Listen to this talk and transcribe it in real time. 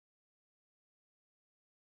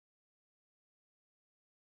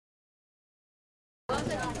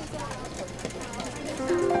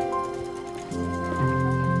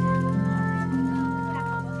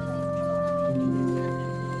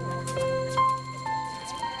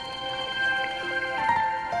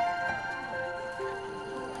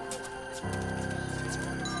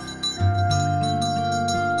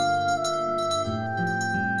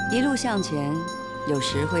一路向前，有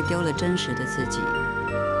时会丢了真实的自己。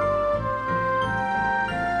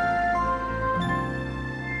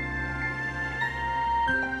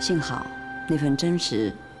幸好那份真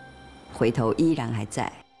实，回头依然还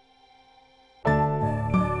在。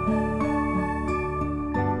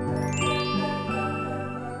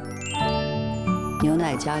牛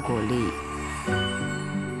奶加果粒，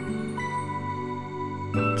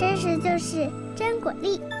真实就是真果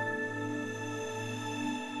粒。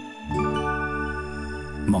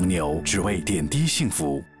 蒙牛只为点滴幸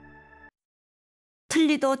福。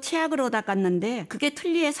 틀니도 치약으로 닦았는데 그게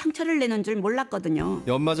틀니에 상처를 내는 줄 몰랐거든요.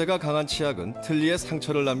 연마제가 강한 치약은 틀니에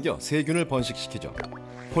상처를 남겨 세균을 번식시키죠.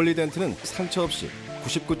 폴리덴트는 상처 없이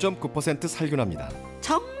 99.9% 살균합니다.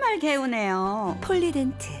 정말 개운해요.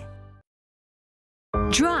 폴리덴트.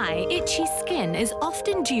 Dry, itchy skin is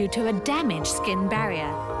often due to a damaged skin barrier.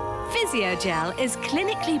 Physiogel is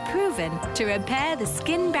clinically proven to repair the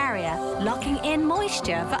skin barrier, locking in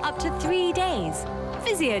moisture for up to 3 days.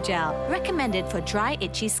 Physiogel, recommended for dry,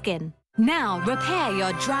 itchy skin. Now, repair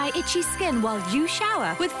your dry, itchy skin while you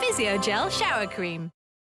shower with Physiogel Shower Cream.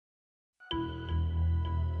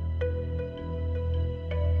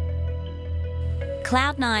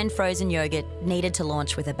 Cloud9 frozen yogurt needed to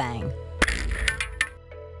launch with a bang.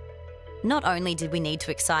 Not only did we need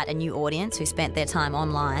to excite a new audience who spent their time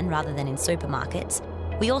online rather than in supermarkets,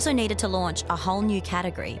 we also needed to launch a whole new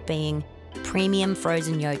category, being premium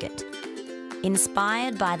frozen yogurt.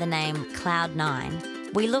 Inspired by the name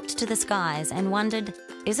Cloud9, we looked to the skies and wondered,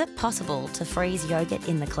 is it possible to freeze yogurt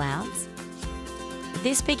in the clouds?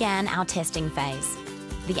 This began our testing phase.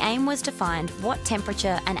 The aim was to find what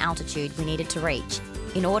temperature and altitude we needed to reach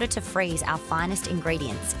in order to freeze our finest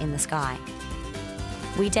ingredients in the sky.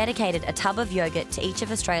 We dedicated a tub of yogurt to each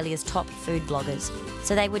of Australia's top food bloggers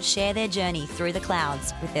so they would share their journey through the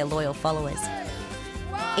clouds with their loyal followers.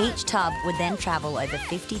 Each tub would then travel over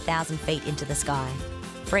 50,000 feet into the sky,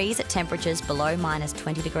 freeze at temperatures below minus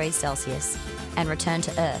 20 degrees Celsius, and return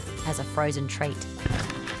to Earth as a frozen treat.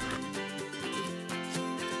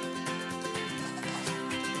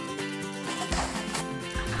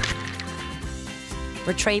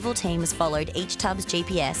 Retrieval teams followed each tub's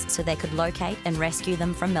GPS so they could locate and rescue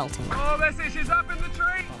them from melting. Oh, Leslie, she's up in the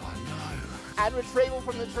tree! Oh, no. And retrieval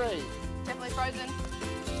from the tree. Definitely frozen.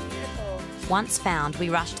 Beautiful. Once found, we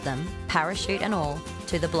rushed them, parachute and all,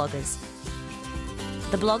 to the bloggers.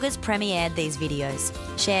 The bloggers premiered these videos,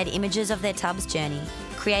 shared images of their tub's journey,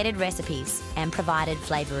 created recipes, and provided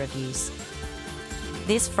flavour reviews.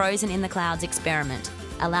 This Frozen in the Clouds experiment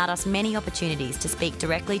allowed us many opportunities to speak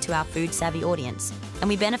directly to our food-savvy audience, and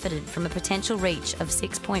we benefited from a potential reach of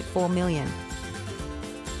 6.4 million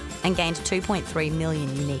and gained 2.3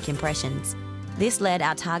 million unique impressions. This led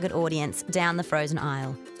our target audience down the frozen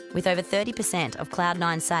aisle, with over 30% of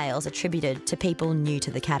Cloud9 sales attributed to people new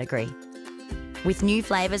to the category. With new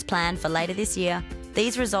flavours planned for later this year,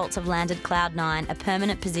 these results have landed Cloud9 a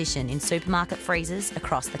permanent position in supermarket freezers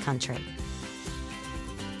across the country.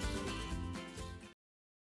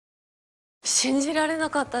 信じられな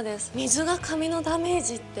かったです。水が髪のダメー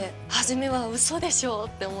ジって初めは嘘でしょっ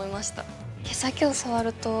て思いました。毛先を触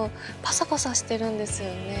るとパサパサしてるんですよ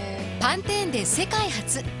ね。パンテーンで世界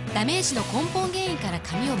初ダメージの根本原因から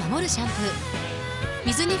髪を守るシャンプー。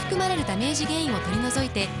水に含まれるダメージ原因を取り除い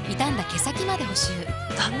て傷んだ毛先まで補修。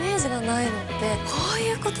ダメージがないのってこう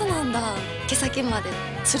いうことなんだ。毛先まで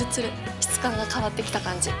ツルツル、質感が変わってきた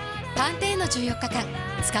感じ。パンテーンの14日間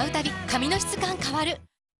使うたび髪の質感変わる。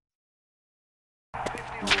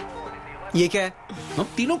 ये क्या है? हम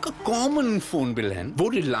तीनों का common phone bill है। वो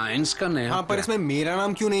रिलायंस का नया। हाँ, पर इसमें मेरा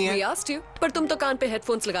नाम क्यों नहीं है? We asked you, पर तुम तो कान पे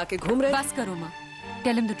हेडफोन्स लगा के घूम रहे। बस करो माँ।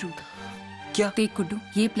 Tell him the truth. क्या? देख गुड्डू,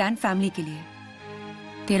 ये प्लान फैमिली के लिए है।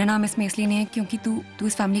 तेरा नाम इसमें इसलिए नहीं है क्योंकि तू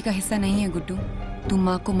इस फैमिली का हिस्सा नहीं है गुड्डू। तू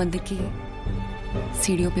माँ को मंदिर की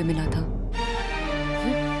सीढ़ियों पे मिला था।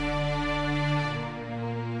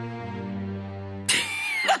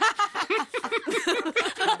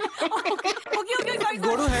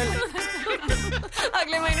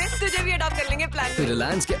 अगले महीने तुझे भी अडॉप्ट कर लेंगे प्लान।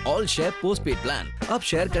 रिलायंस के all share post paid plan अब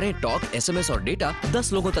शेयर करें टॉक, एसएमएस और डेटा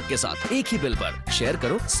 10 लोगों तक के साथ एक ही बिल पर। शेयर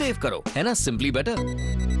करो, सेव करो, है ना simply better.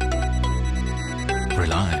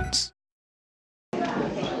 Reliance.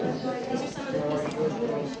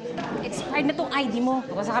 Expired na tong ID mo.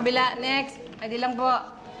 Ako sa kabila. Next. ID lang po.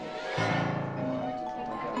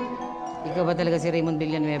 Ikaw ba talaga si Raymond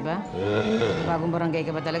Villanueva? Bagong barangay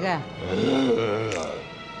ka ba talaga?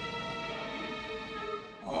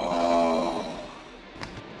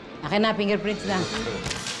 Akin na, fingerprints na.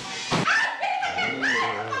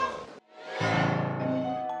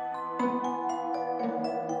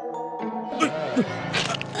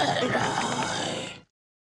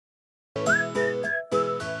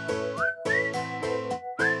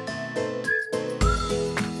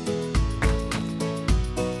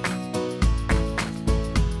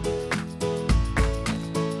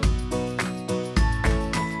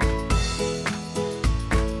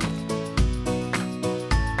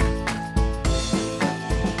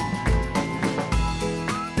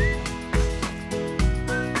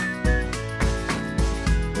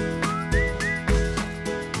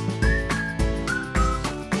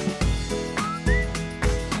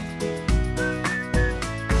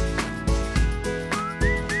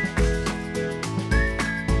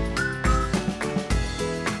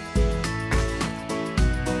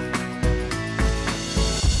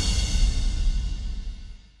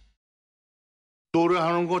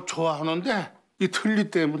 노래하는 거 좋아하는데 이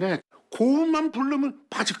틀니 때문에 고음만 부르면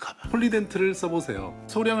빠질까 봐. 폴리덴트를 써보세요.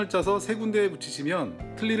 소량을 짜서 세 군데에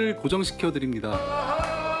붙이시면 틀니를 고정시켜 드립니다.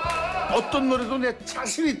 어떤 노래도 내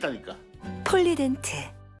자신 있다니까.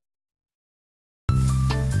 폴리덴트.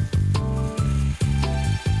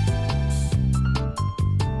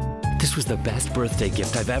 This was the best birthday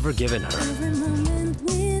gift I've ever given her. Every moment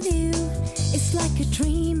with you, it's like a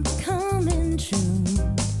dream coming true.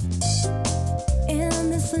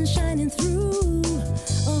 And the sun shining through.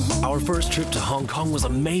 Our first trip to Hong Kong was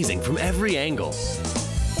amazing from every angle.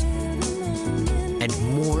 And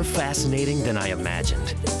more fascinating than I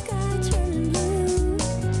imagined. The sky turning blue,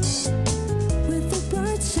 with the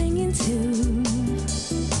birds singing too.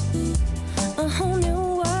 A whole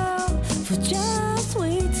new world for just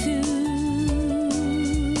we two.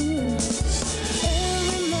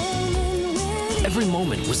 Every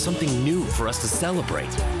moment was something new for us to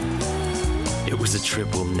celebrate. It was a trip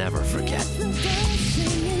we'll never forget.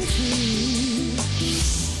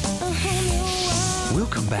 We'll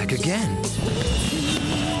come back again.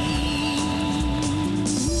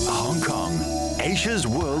 Hong Kong, Asia's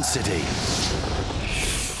world city.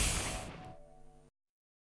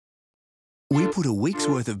 We put a week's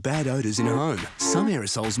worth of bad odours in a home. Some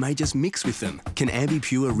aerosols may just mix with them. Can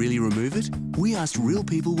AmbiPure really remove it? We asked real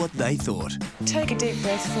people what they thought. Take a deep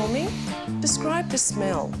breath for me. Describe the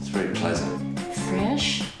smell. It's very pleasant.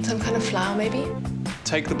 Fresh? Some kind of flower, maybe?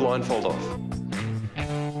 Take the blindfold off.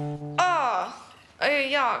 Oh,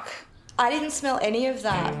 yuck. I didn't smell any of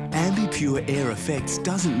that. AmbiPure Air Effects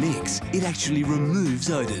doesn't mix. It actually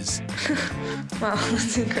removes odours. Wow,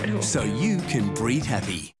 that's incredible. So you can breathe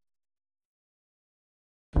happy.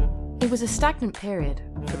 It was a stagnant period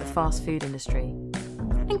for the fast food industry,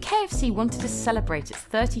 and KFC wanted to celebrate its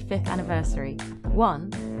 35th anniversary, one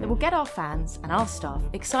that will get our fans and our staff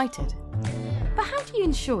excited. But how do you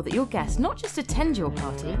ensure that your guests not just attend your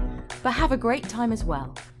party, but have a great time as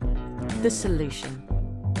well? The solution.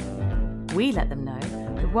 We let them know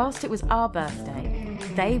that whilst it was our birthday,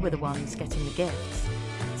 they were the ones getting the gifts,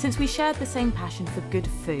 since we shared the same passion for good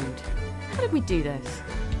food. How did we do this?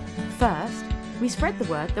 First, we spread the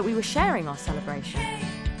word that we were sharing our celebration.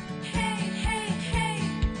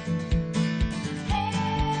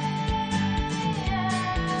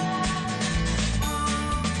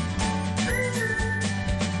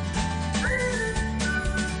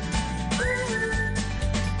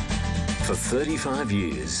 For 35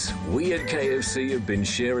 years, we at KFC have been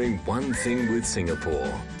sharing one thing with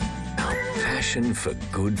Singapore: our passion for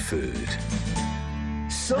good food.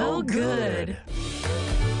 So good!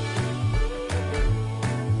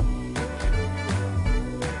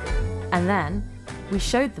 And then, we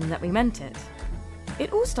showed them that we meant it.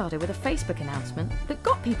 It all started with a Facebook announcement that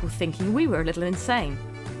got people thinking we were a little insane.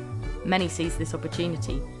 Many seized this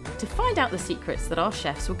opportunity to find out the secrets that our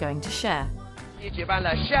chefs were going to share. 举办了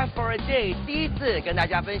Chef for a Day 第一次跟大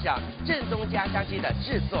家分享正宗家乡鸡的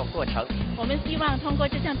制作过程。我们希望通过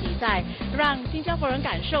这项比赛，让新加坡人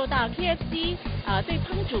感受到 KFC 对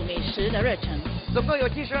烹煮美食的热忱。总共有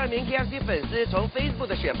72名 KFC 粉丝从 Facebook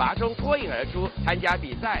的选拔中脱颖而出参加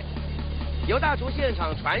比赛。由大厨现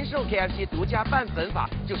场传授 KFC 独家拌粉法，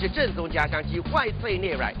就是正宗家乡鸡外脆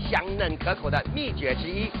内软、香嫩可口的秘诀之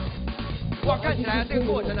一。哇，看起来这个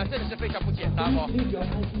过程呢，真的是非常不简单哦。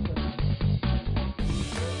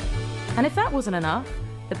 And if that wasn't enough,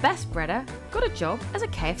 the best breader got a job as a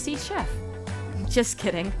KFC chef. Just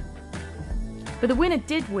kidding. But the winner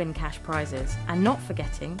did win cash prizes, and not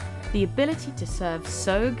forgetting the ability to serve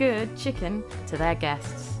so good chicken to their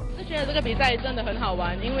guests. 是觉得这个比赛真的很好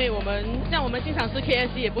玩，因为我们经常吃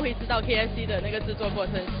KFC 也不会知道 KFC 的那个制作过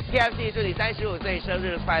程。KFC 祝你35岁生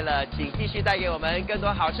日快乐，请继续带给我们更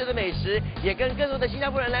多好吃的美食，也跟更多的新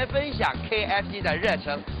加坡人来分享 KFC 的热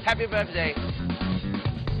忱。Happy birthday!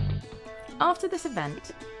 After this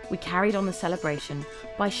event, we carried on the celebration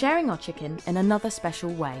by sharing our chicken in another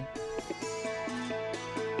special way.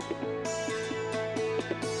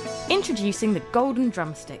 Introducing the Golden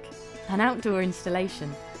Drumstick, an outdoor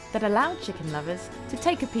installation that allowed chicken lovers to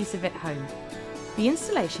take a piece of it home. The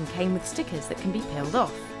installation came with stickers that can be peeled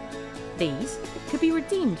off. These could be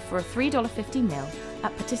redeemed for a $3.50 meal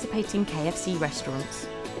at participating KFC restaurants.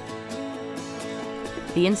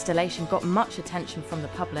 The installation got much attention from the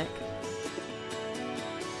public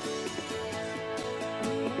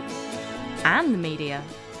and the media.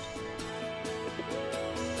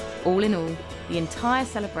 All in all, the entire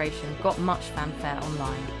celebration got much fanfare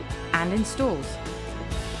online and in stores,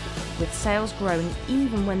 with sales growing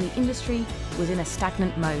even when the industry was in a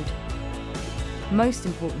stagnant mode. Most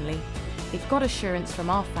importantly, it got assurance from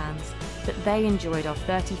our fans that they enjoyed our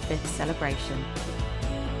 35th celebration.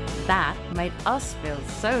 That made us feel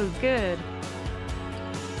so good.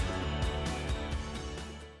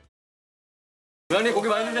 고양이 고기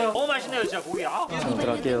많이 드세요. 너무 맛있네요, 진짜 고기.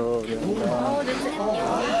 들어갈게요.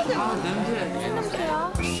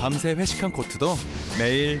 밤새 회식한 코트도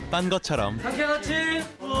매일 딴 것처럼 상쾌하지?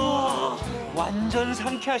 완전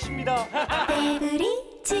상쾌하십니다.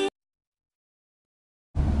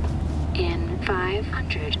 In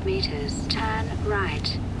 500 meters, turn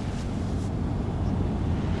right.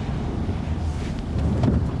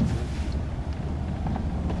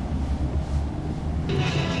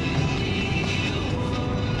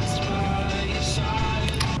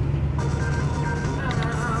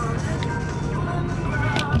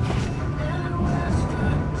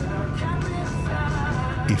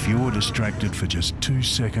 If you're distracted for just 2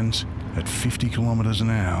 seconds at 50 kilometres an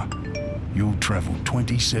hour, you'll travel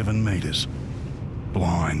 27 metres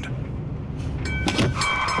blind.「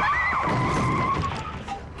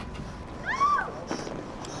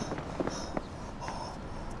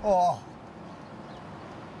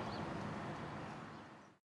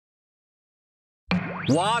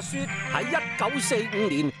話說喺1945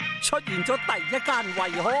年出現咗第一間惠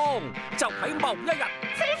康，就喺某一日。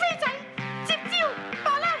死飛仔，接招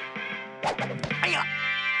罷啦！哎呀，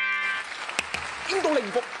點到你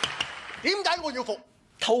唔服？點解我要服？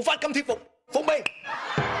頭髮咁貼服，服未？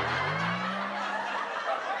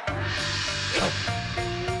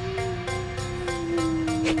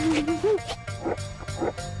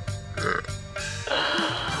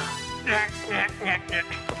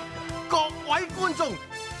各位觀眾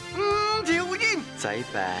，5條煙仔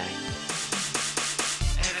病。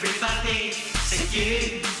Everybody 食魚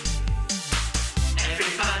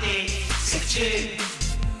 ，Everybody 食豬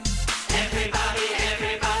 ，Everybody。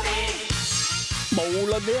無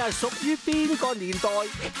論你係屬於邊個年代，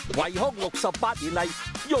惠康68年嚟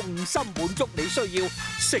用心滿足你需要，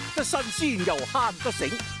食得新鮮又慳得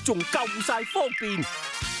醒，仲夠晒方便。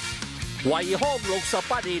惠康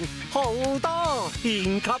68年，好多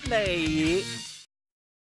獻給你。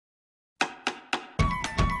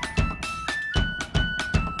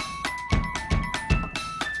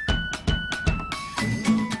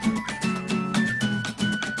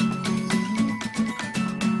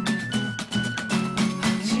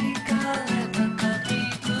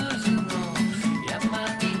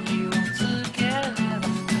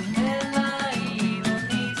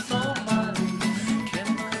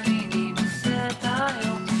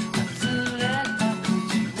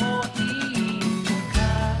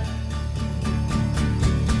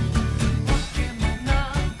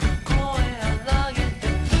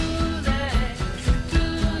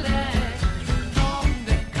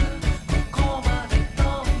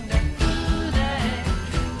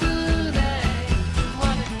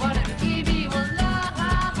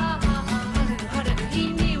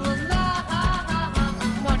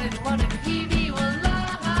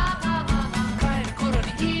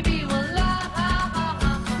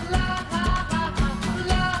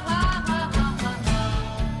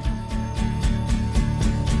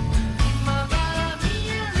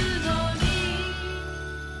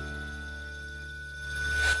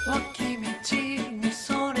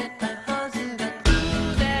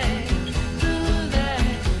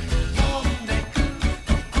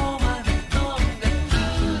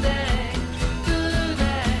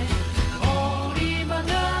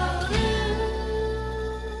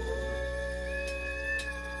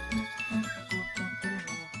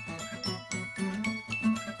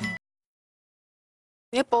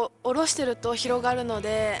やっぱ下ろしてると広がるの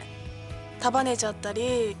で束ねちゃった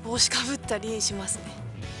り帽子かぶったりしますね。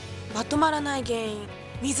まとまらない原因、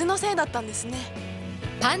水のせいだったんですね。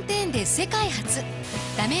パンテーンで世界初、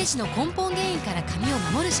ダメージの根本原因から髪を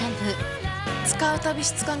守るシャンプー。使うたび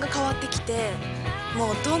質感が変わってきて、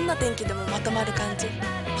もうどんな天気でもまとまる感じ。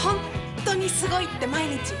本当にすごいって毎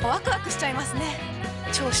日ワクワクしちゃいますね。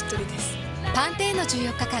超しっとりです。パンテーンの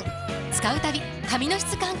14日間、使うたび髪の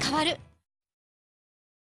質感変わる。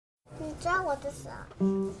你抓我的手。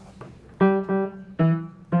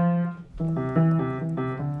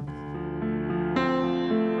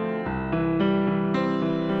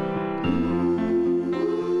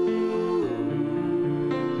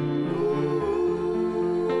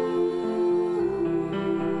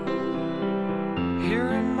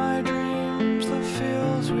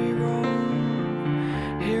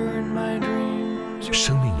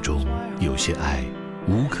生命中有些爱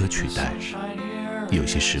无可取代，有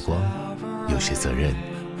些时光，有些责任，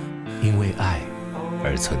因为爱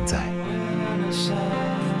而存在。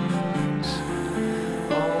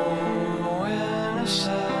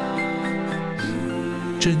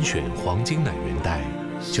甄选黄金奶源带，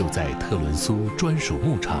就在特伦苏专属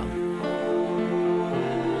牧场，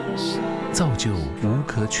造就无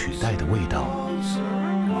可取代的味道，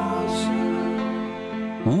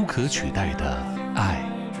无可取代的爱。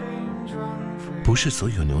不是所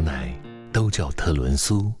有牛奶都叫特伦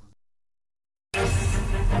苏。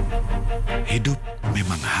Hidup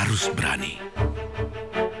memang harus berani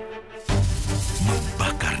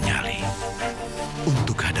membakar nyali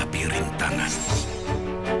untuk hadapi rintangan.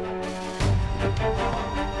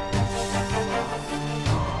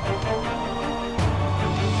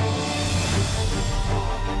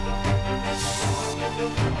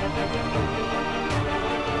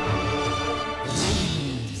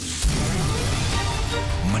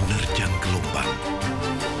 Menerjang gelombang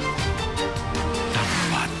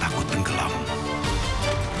tanpa takut tenggelam.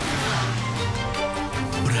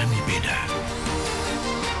 Berani beda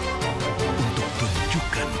untuk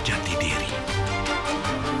tunjukkan jati diri.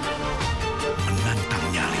 Menantang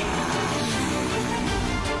nyali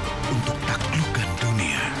untuk taklukkan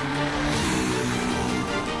dunia.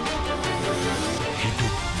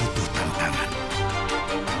 Hidup butuh tantangan.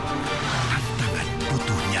 Tantangan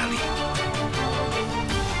butuh nyali.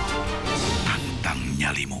 Tantang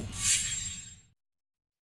nyalimu.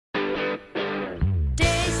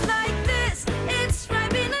 Days like this, it's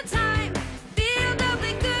right in a time. Feel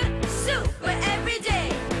doubly good, super every day.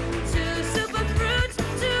 2 super fruits,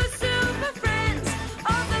 2 super friends.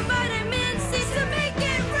 All the vitamins seem to make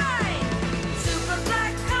it right. Super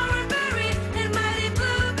black currant berry and mighty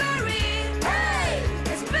blueberry. Hey,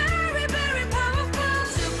 it's very, very powerful.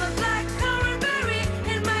 Super black currant berry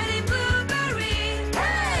and mighty blueberry.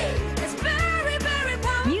 Hey, it's very, very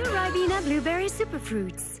powerful. New Ribena Blueberry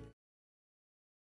Superfruits.